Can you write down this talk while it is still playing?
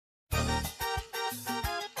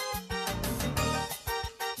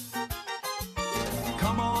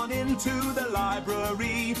Welcome to the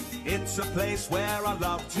library. It's a place where I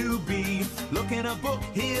love to be. Look in a book,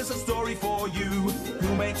 here's a story for you.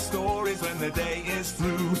 Who makes stories when the day is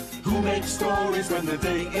through? Who makes stories when the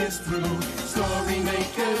day is through? Story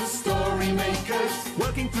makers,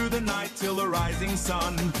 working through the night till the rising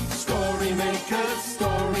sun. Story makers,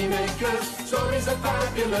 stories are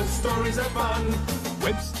fabulous, stories are fun.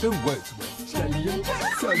 Webster Wordsworth, Jelly and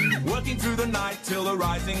Jackson, working through the night till the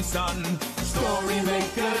rising sun. Story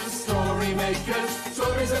makers,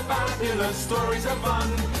 stories are fabulous, stories are fun.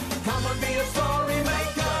 Come and be a story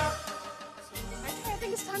maker. Okay, I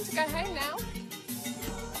think it's time to go home now.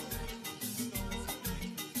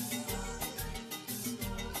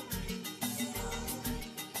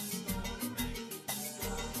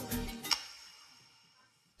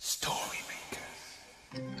 story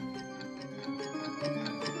makers.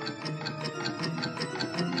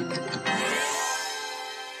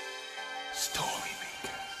 Story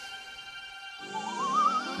makers.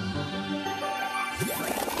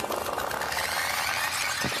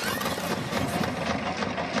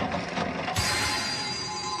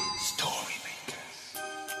 Story makers.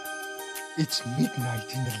 It's midnight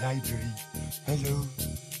in the library. Hello.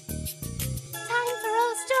 Time for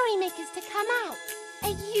all story makers to come out.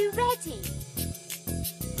 Are you ready?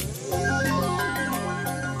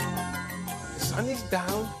 The sun is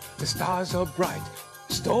down, the stars are bright.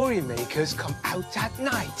 Story makers come out at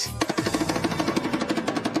night.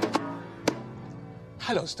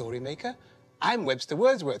 Hello, story maker. I'm Webster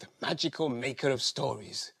Wordsworth, magical maker of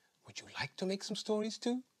stories. Would you like to make some stories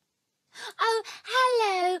too? Oh,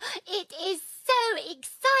 hello. It is so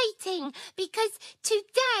exciting because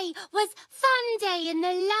today was fun day in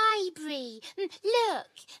the library. Look.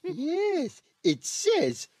 Yes, it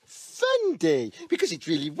says fun day because it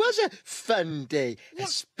really was a fun day. Yeah. A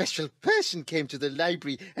special person came to the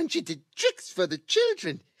library and she did tricks for the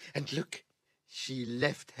children. And look, she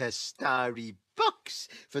left her starry box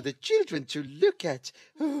for the children to look at.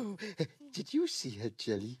 Oh, did you see her,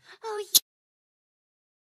 Jelly? Oh,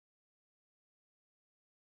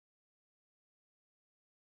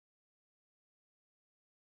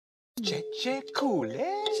 Cece cule.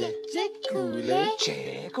 Cece cule.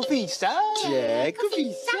 Ce cofisa. Ce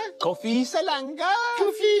cofisa. Cofisa langa.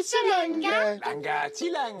 Cofisa langa. Langati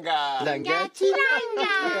langa. Langati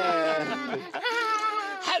langa.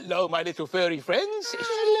 Hello, my little furry friends.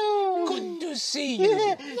 Hello. Good to see you.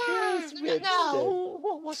 Yes, Webster. Now,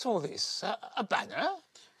 what's all this? A banner?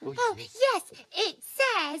 oh, yes, it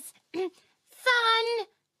says fun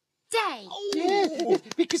day. Yes,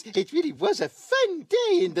 because it really was a fun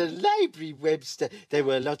day in the library, Webster. There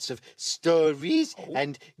were lots of stories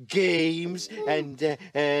and games and,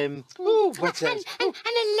 what else? And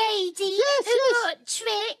a lady Yes, who yes. got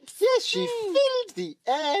tricks. Yes, she filled the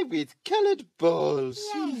air with coloured balls.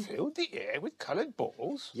 Filled the air with coloured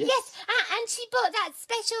balls? Yes, and she bought that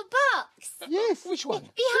special box Yes. Which one?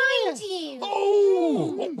 behind you.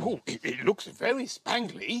 Oh, it looks very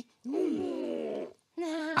spangly.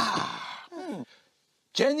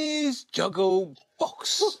 Jenny's Juggle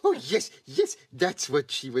Box. Oh, yes, that's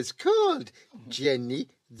what she was called. Jenny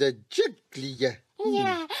the Juggler.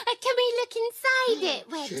 Yeah, can we look inside it,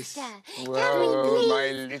 Webster? Can we Well, please?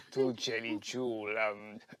 my little jelly jewel,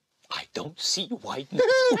 I don't see why not.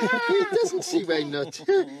 It doesn't see why not.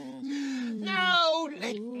 Now,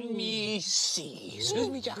 let me see. Excuse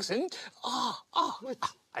me, Jackson.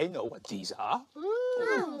 I know what these are.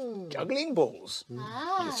 Juggling balls.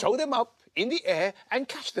 You throw them up in the air and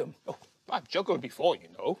catch them. Oh, I've juggled before, you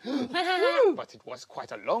know. But it was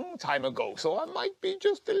quite a long time ago, so I might be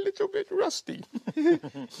just a little bit rusty.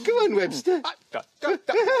 Go on, Webster.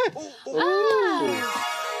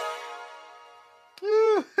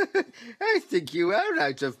 Oh, I think you are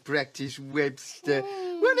out of practice, Webster.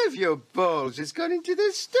 One of your balls has gone into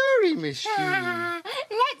the story machine.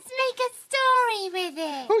 Let's make a story with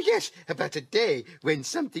it. Oh, yes, about a day when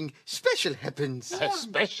something special happens. A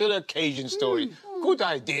special occasion story. Good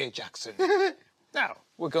idea, Jackson. Now,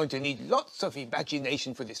 we're going to need lots of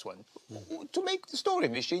imagination for this one to make the story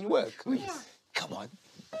machine work. Come on.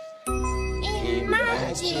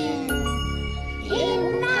 Imagine.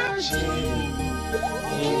 Imagine.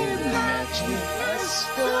 Imagine a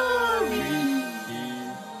story.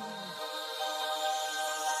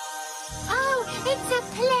 Oh, it's a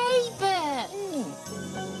playbook.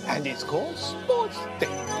 And it's called Sports Day.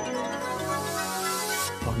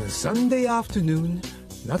 On a Sunday afternoon,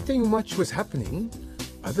 nothing much was happening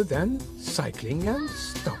other than cycling and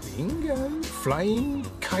stopping and flying,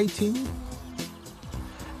 kiting,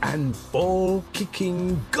 and ball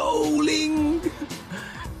kicking, goaling,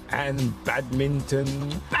 and badminton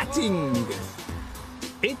batting.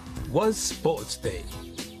 It was sports day.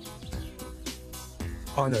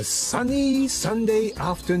 On a sunny Sunday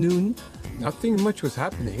afternoon, nothing much was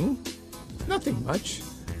happening. Nothing much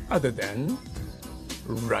other than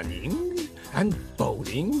running and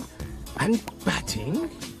bowling and batting,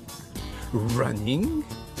 running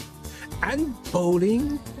and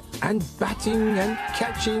bowling and batting and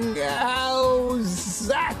catching. How's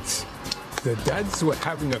that? The dads were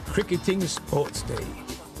having a cricketing sports day.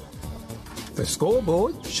 The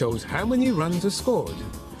scoreboard shows how many runs are scored.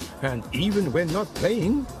 And even when not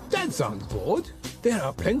playing, dads aren't bored. There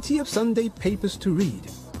are plenty of Sunday papers to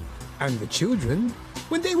read. And the children,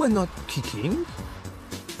 when they were not kicking,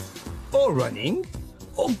 or running,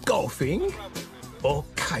 or golfing, or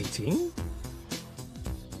kiting,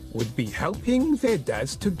 would be helping their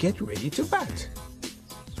dads to get ready to bat.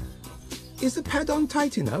 Is the pad on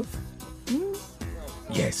tight enough?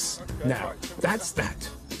 Yes, now that's that.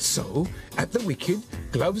 So, at the wicket,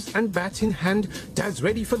 gloves and bat in hand, dad's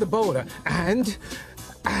ready for the bowler, and...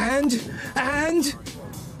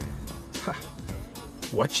 Ha.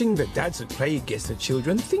 Watching the dads at play gets the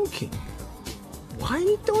children thinking,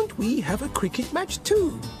 why don't we have a cricket match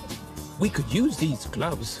too? We could use these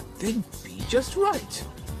gloves, they'd be just right.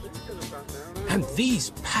 And these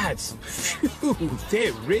pads, phew,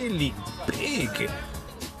 they're really big.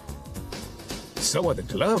 So are the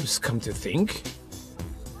gloves, come to think.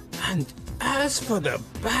 And as for the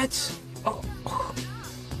bat,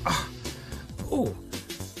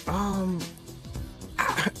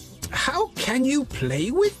 how can you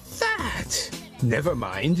play with that? Never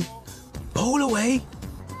mind. Bowl away.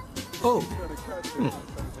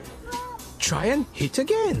 Try and hit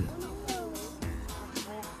again.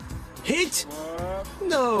 Hit?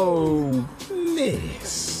 No,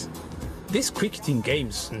 miss. This cricketing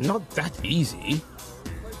game's not that easy.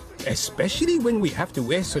 Especially when we have to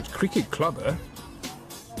wear such cricket clobber.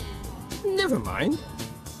 Never mind.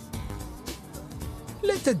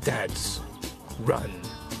 Let the dads run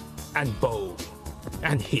and bowl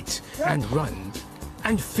and hit and run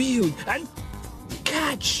and field and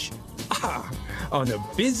catch. On a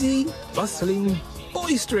busy, bustling,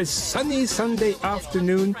 boisterous, sunny Sunday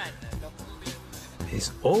afternoon,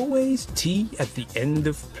 there's always tea at the end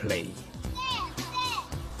of play.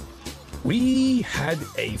 We had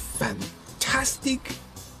a fantastic,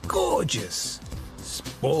 gorgeous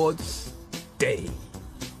sports day.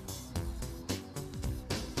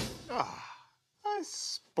 A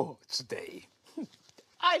sports day.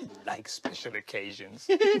 I like special occasions.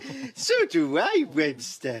 So do I,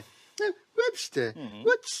 Webster. Webster,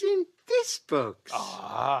 what's in this box?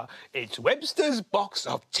 It's Webster's box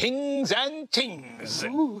of tings and tings.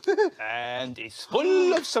 Ooh. And it's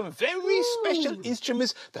full of some very special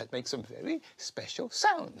instruments that make some very special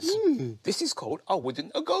sounds. This is called a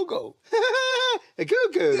wooden a-go-go. A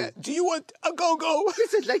go-go? Do you want a go-go?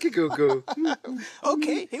 Yes, I'd like a go-go.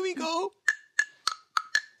 Okay, here we go.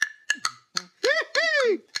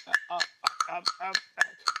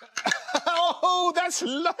 Oh, that's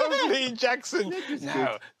lovely, Jackson.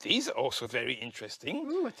 Now, these are also very interesting.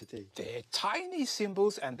 Oh, what are they? They're tiny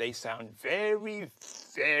cymbals and they sound very,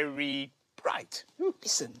 very bright.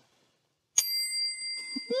 Listen.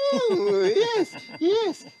 Oh,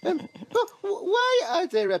 yes. Why are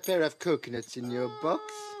there a pair of coconuts in your box?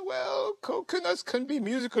 Well, coconuts can be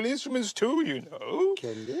musical instruments too, you know.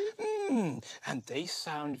 Can they? And they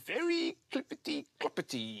sound very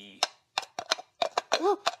clippity-cloppity.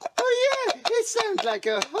 Oh, yeah, it sounds like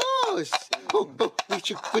a horse. We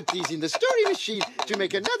should put these in the story machine to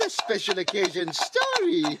make another special occasion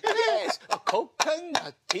story. Yes, a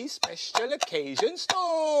coconutty special occasion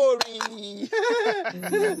story.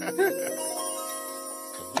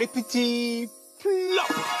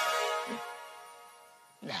 Clippity-plop.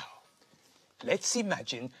 Now, let's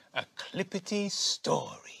imagine a clippity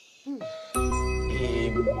story.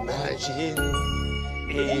 Imagine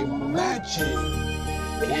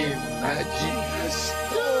a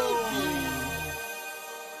story.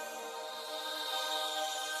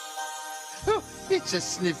 Oh, it's a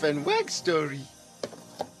Sniff and Wag story.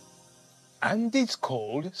 And it's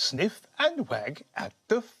called Sniff and Wag at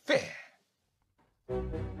the Fair.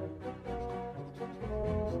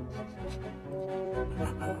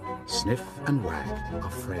 Sniff and Wag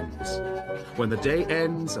are friends. When the day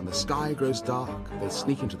ends and the sky grows dark, they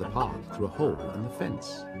sneak into the park through a hole in the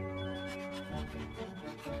fence.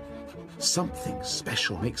 Something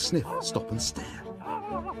special makes Sniff stop and stare.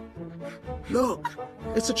 Look,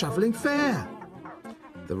 it's a travelling fair.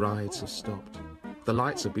 The rides have stopped. The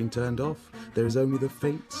lights have been turned off. There is only the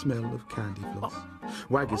faint smell of candy floss.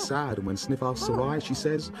 Wag is sad, and when Sniff asks her why, she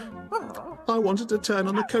says, I wanted to turn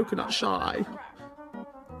on the coconut shy.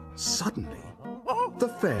 Suddenly, the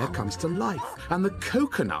fair comes to life and the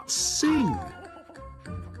coconuts sing.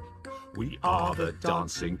 We are the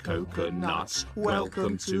dancing coconuts.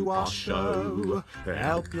 Welcome to our show.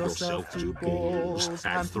 Help yourself to balls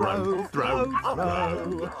and throw, throw,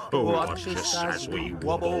 throw. Watch us as we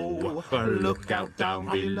wobble. Look out down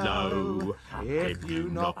below. If you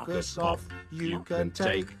knock us off, you can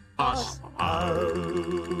take us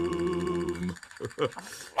home.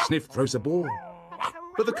 Sniff throws a ball,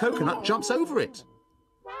 but the coconut jumps over it.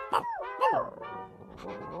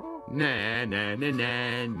 Nah, nah, nah,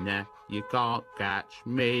 nah, nah, you can't catch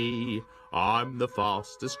me. I'm the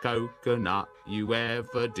fastest coconut you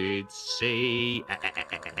ever did see.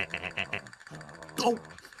 Oh,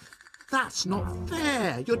 that's not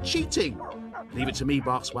fair. You're cheating. Leave it to me,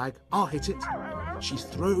 barks Wag. I'll hit it. She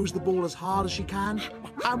throws the ball as hard as she can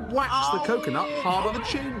and whacks the coconut hard on the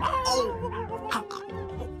chin. Oh,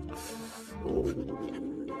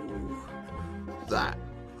 that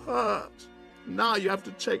hurt. Now you have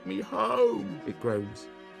to take me home, it groans.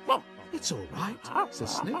 It's all right,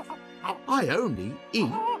 says Sniff. I only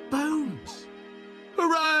eat bones.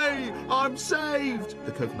 Hooray! I'm saved,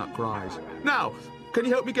 the coconut cries. Now, can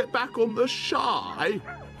you help me get back on the shy?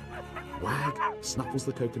 Wag snuffles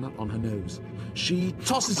the coconut on her nose. She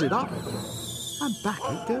tosses it up, and back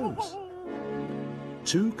it goes.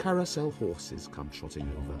 2 carousel horses come trotting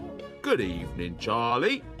over. Good evening,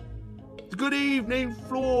 Charlie. Good evening,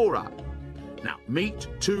 Flora. Now, meet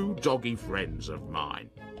 2 doggy friends of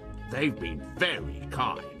mine. They've been very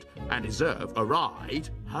kind and deserve a ride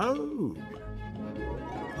home.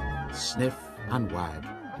 Sniff and Wag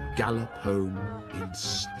gallop home in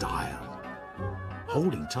style,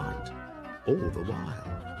 holding tight all the while.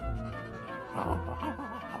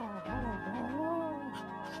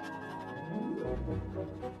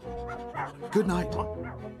 Good night.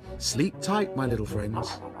 Sleep tight, my little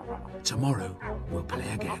friends. Tomorrow we'll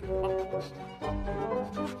play again.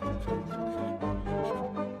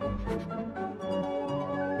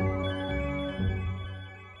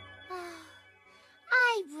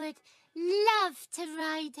 I would love to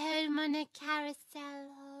ride home on a carousel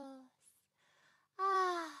horse.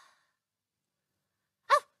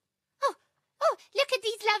 Oh, look at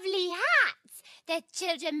these lovely hats. The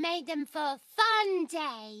children made them for a fun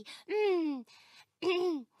day.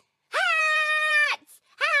 Hats!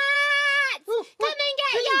 Hats! Come and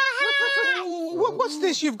get your hats! What's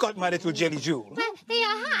this you've got, my little jelly jewel? Well, they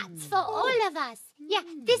are hats for all of us. Yeah,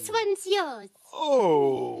 this one's yours.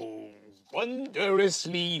 Oh,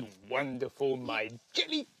 wondrously wonderful, my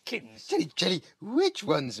jellykins. Jelly, which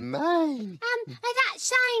one's mine? That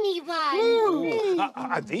shiny one.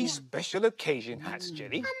 Are these special occasion hats,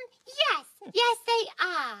 Jelly? Yes, they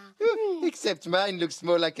are. Except mine looks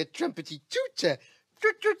more like a trumpety tooter.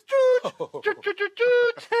 Toot, toot, toot. Toot, toot, toot,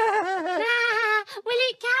 toot. Well,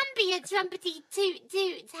 it can be a trumpety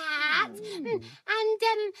toot hat. And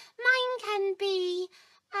mine can be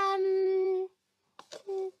an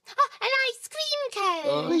ice cream cone.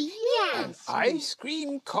 Oh, yes. Ice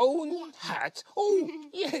cream cone hat? Oh,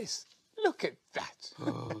 yes. Look at that.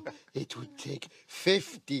 Oh, it would take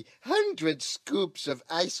 50, 100 scoops of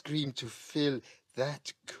ice cream to fill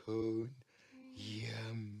that cone.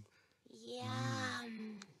 Yum.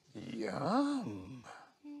 Yum. Yum.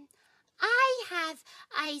 I have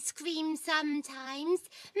ice cream sometimes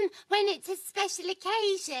when it's a special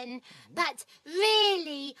occasion, but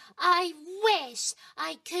really, I wish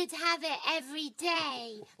I could have it every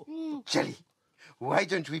day. Jelly, why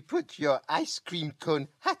don't we put your ice cream cone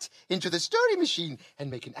hat into the story machine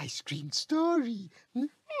and make an ice cream story? Well,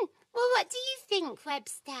 what do you think,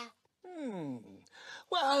 Webster?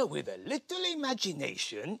 Well, with a little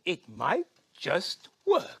imagination, it might just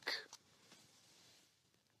work.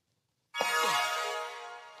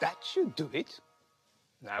 That should do it.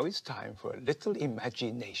 Now it's time for a little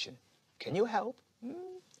imagination. Can you help?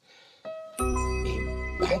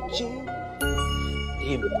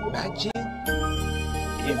 Imagine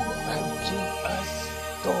a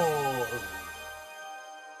story.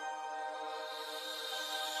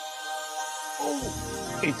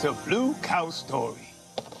 Oh, it's a blue cow story.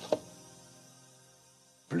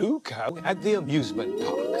 Blue cow at the amusement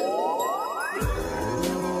park.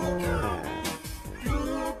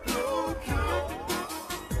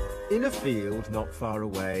 In a field not far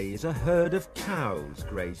away is a herd of cows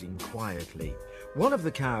grazing quietly. One of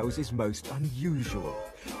the cows is most unusual.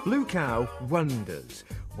 Blue Cow wonders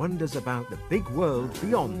about the big world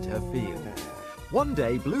beyond her field. One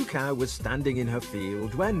day, Blue Cow was standing in her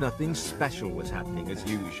field where nothing special was happening as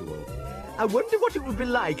usual. I wonder what it would be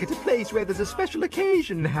like at a place where there's a special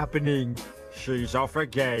occasion happening. She's off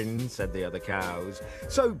again, said the other cows.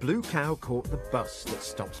 So Blue Cow caught the bus that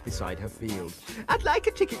stops beside her field. I'd like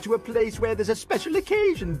a ticket to a place where there's a special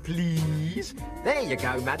occasion, please. There you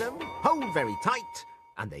go, madam. Hold very tight.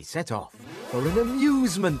 And they set off for an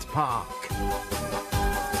amusement park.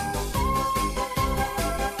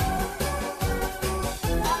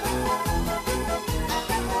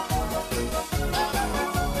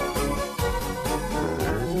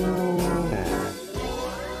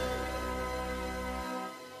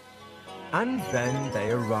 And then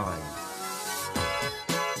they arrived.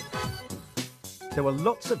 There were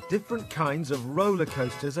lots of different kinds of roller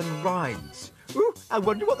coasters and rides. Ooh, I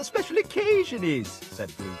wonder what the special occasion is,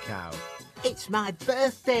 said Blue Cow. It's my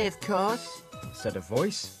birthday, of course, said a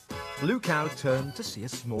voice. Blue Cow turned to see a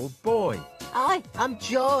small boy. Hi, I'm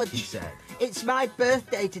George. He said. It's my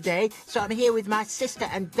birthday today, so I'm here with my sister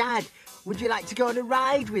and Dad. Would you like to go on a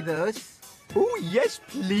ride with us? Oh, yes,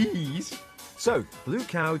 please. So, Blue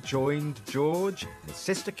Cow joined George, his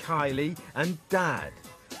sister Kylie, and Dad.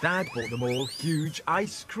 Dad bought them all huge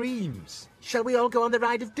ice creams. Shall we all go on the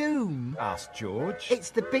Ride of Doom? Asked George. It's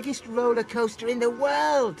the biggest roller coaster in the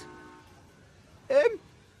world.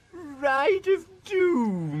 Ride of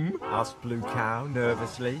Doom? Asked Blue Cow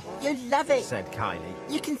nervously. You'll love it, said Kylie.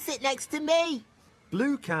 You can sit next to me.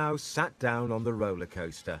 Blue Cow sat down on the roller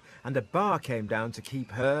coaster, and a bar came down to keep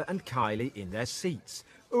her and Kylie in their seats.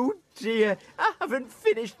 Oh dear, I haven't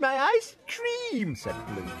finished my ice cream, said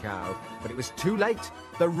Blue Cow. But it was too late.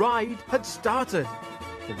 The ride had started.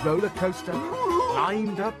 The roller coaster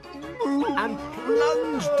climbed up and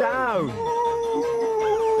plunged down.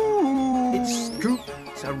 It scooped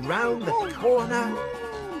around the corner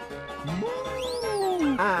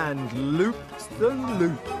and looped the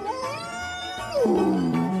loop.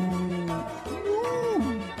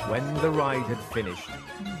 When the ride had finished,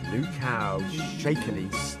 Blue Cow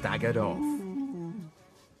shakily staggered off.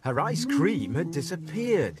 Her ice cream had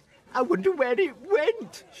disappeared. I wonder where it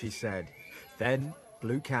went, she said. Then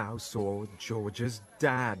Blue Cow saw George's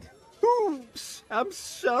dad. Oops, I'm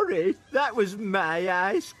sorry. That was my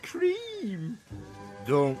ice cream.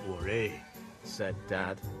 Don't worry, said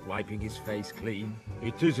Dad, wiping his face clean.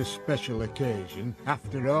 it is a special occasion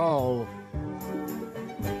after all.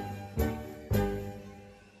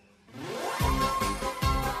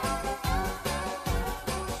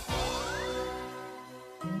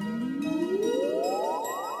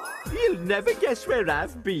 You'll never guess where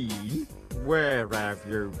I've been. Where have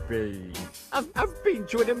you been? I've been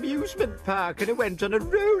to an amusement park and I went on a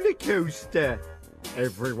roller coaster.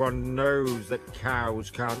 Everyone knows that cows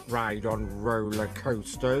can't ride on roller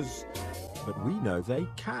coasters. But we know they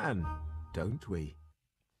can, don't we?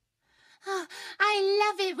 Oh,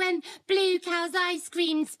 I love it when Blue Cow's ice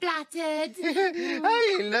cream splattered.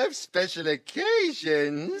 I love special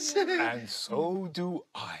occasions. And so do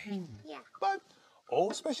I. Yeah. But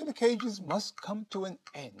all special occasions must come to an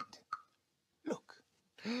end. Look,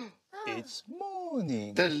 it's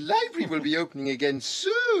morning. The library will be opening again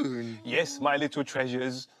soon. Yes, my little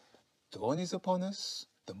treasures. Dawn is upon us.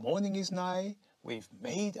 The morning is nigh. We've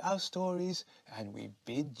made our stories and we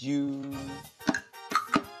bid you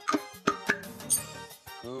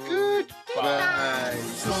Goodbye.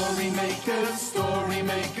 Story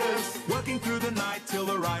makers, working through the night till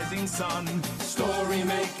the rising sun. Story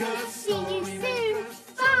makers, See you soon.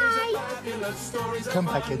 Bye. fabulous stories. Come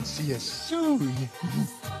back and see us soon.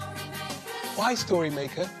 Bye, Story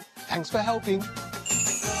Maker. Thanks for helping.